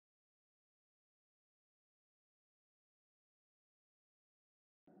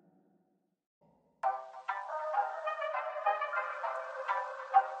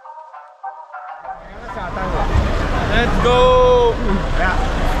Let's go! Yeah.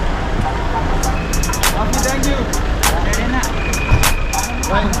 Thank you.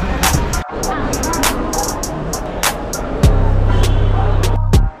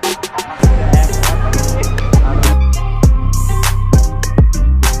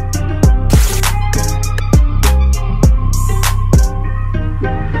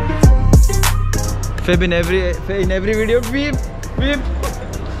 Febin in every video, beep, beep,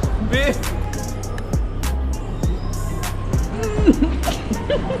 beep.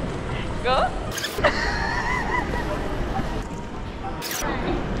 Go.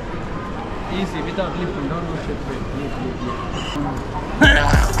 Easy, without lifting, don't do shit.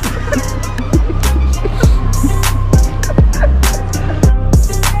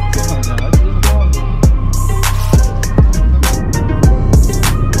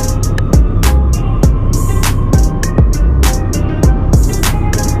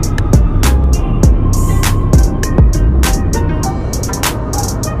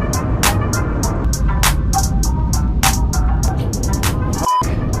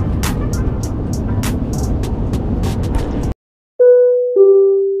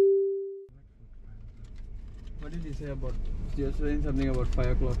 What did he say about? You were saying something about 5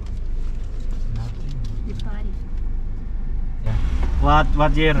 o'clock. The party. Yeah.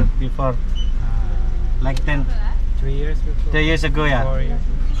 What year before? Like 10? 3 years before. 2 years ago, yeah. 4 years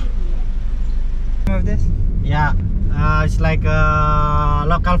before. Of this? Yeah. It's like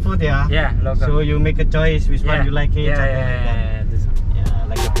local food, yeah. Yeah, local. So you make a choice which one you like it. Yeah, something like that. yeah. This one. Yeah,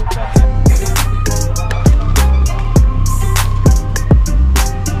 like a buffet.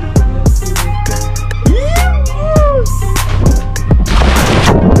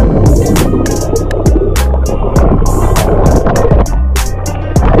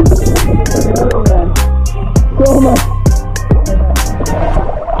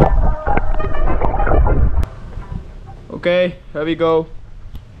 Okay, here we go.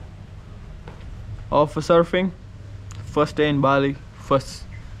 Off for surfing. First day in Bali. First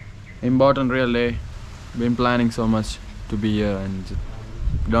important real day. Been planning so much to be here and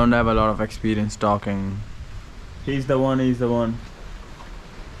don't have a lot of experience talking. He's the one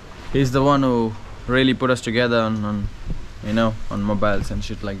who really put us together on you know, on mobiles and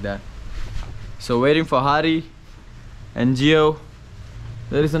shit like that. So waiting for Hari and Gio.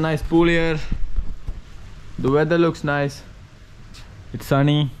 There is a nice pool here. The weather looks nice. It's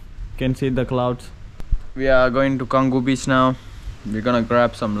sunny. You can see the clouds. We are going to Kangu beach now. We're gonna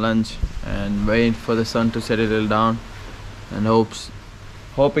grab some lunch and wait for the sun to settle down, and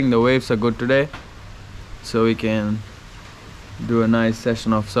hoping the waves are good today, so we can do a nice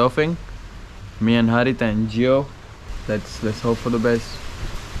session of surfing. Me and Harith and Gio. Let's hope for the best.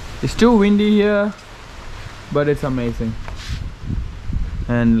 It's too windy here, but it's amazing.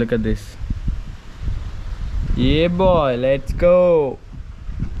 And look at this. Yeah boy, let's go.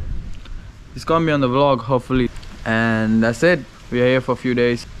 It's gonna be on the vlog hopefully. And that's it. We are here for a few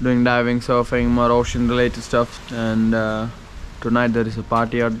days doing diving, surfing, more ocean related stuff. And tonight there is a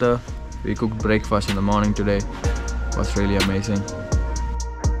party out there. We cooked breakfast in the morning today. It was really amazing.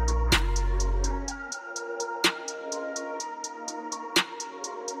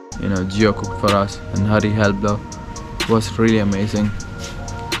 You know, Gio cooked for us and Hari helped though. It was really amazing.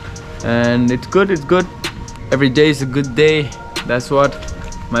 And it's good. Every day is a good day. That's what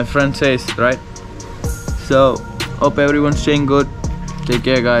my friend says, right? So, hope everyone's staying good. Take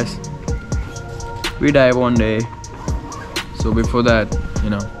care, guys. We die one day. So before that, you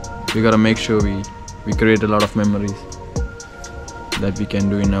know, we gotta make sure we create a lot of memories that we can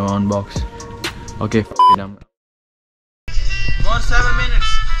do in our own box. Okay, f it, I'm... More 7 minutes.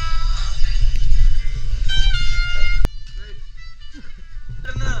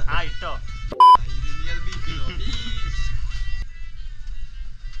 Ito.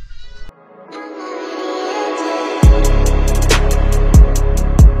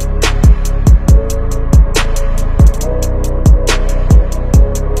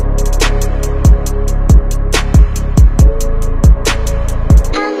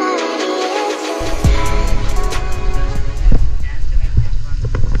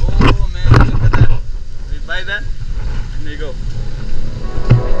 Buy that and there you go.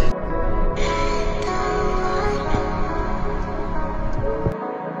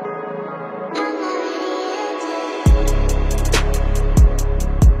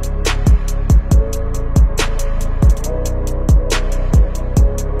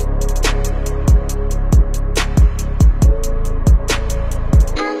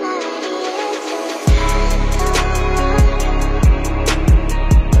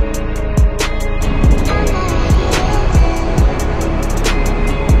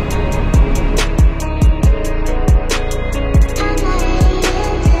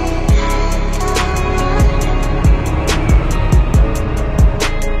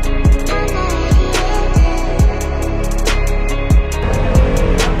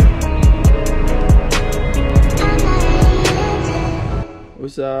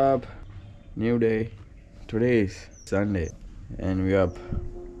 What's up? New day. Today is Sunday and we're up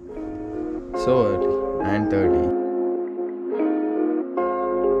so early, 9:30.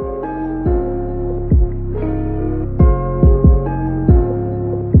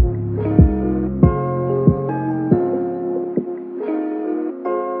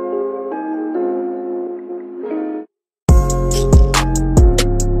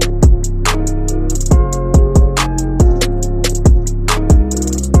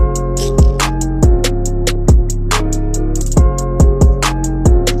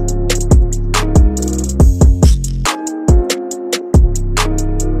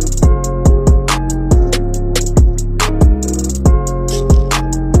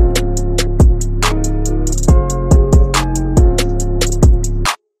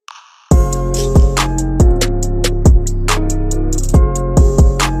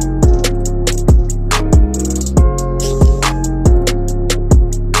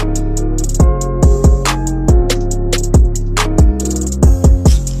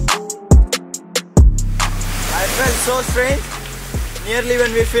 So strange. Nearly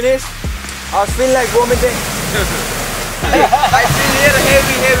when we finished, I was feeling like vomiting. I feel here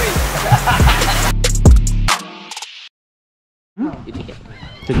heavy.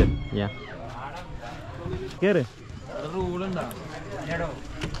 Chicken. Yeah. Here.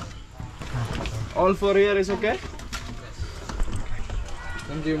 All four here is okay?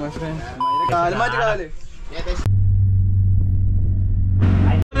 Thank you, my friend.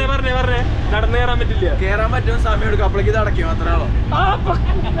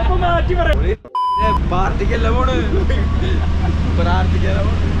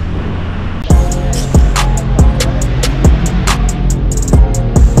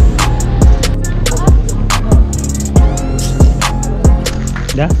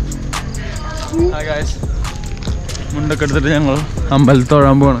 Hi guys. മുണ്ടൊക്കെ എടുത്തിട്ട് ഞങ്ങൾ അമ്പലത്തിൽ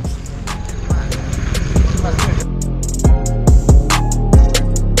തൊഴാൻ പോവാണ്.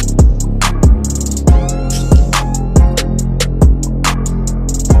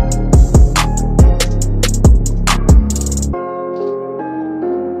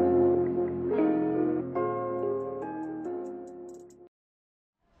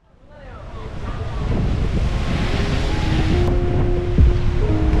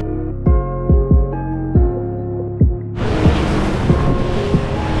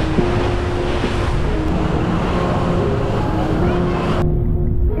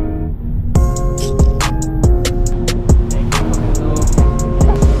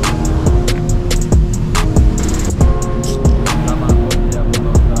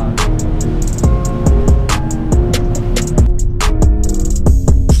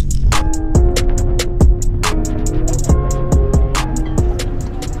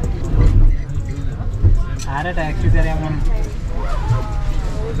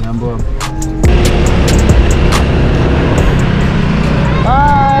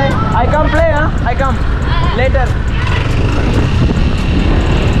 Hi, I come play, huh? I come later.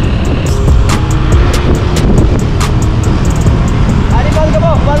 Hari, ball the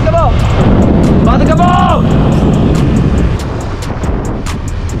ball.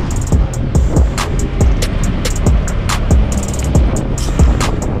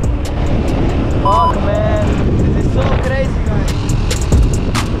 Oh man, this is so crazy, guys.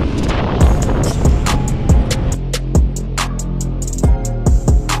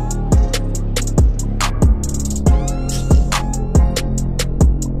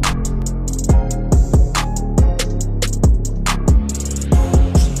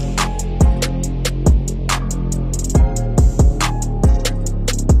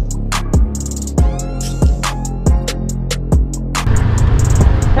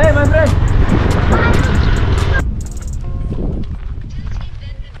 Hey, my friend.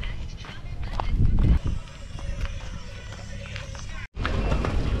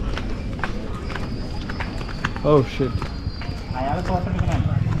 Oh shit.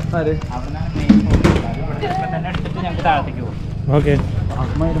 Okay.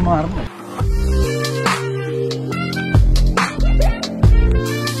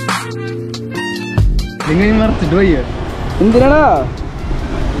 എന്തിനാടാ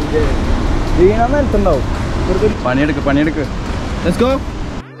വീണെടുത്തുണ്ടാവും. പണിയെടുക്ക്. Let's go.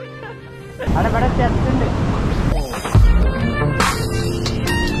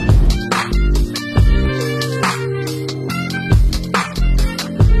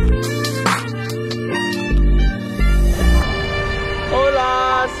 Hola.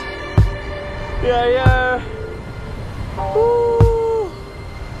 Yeah. Woo.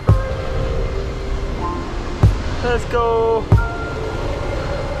 Let's go.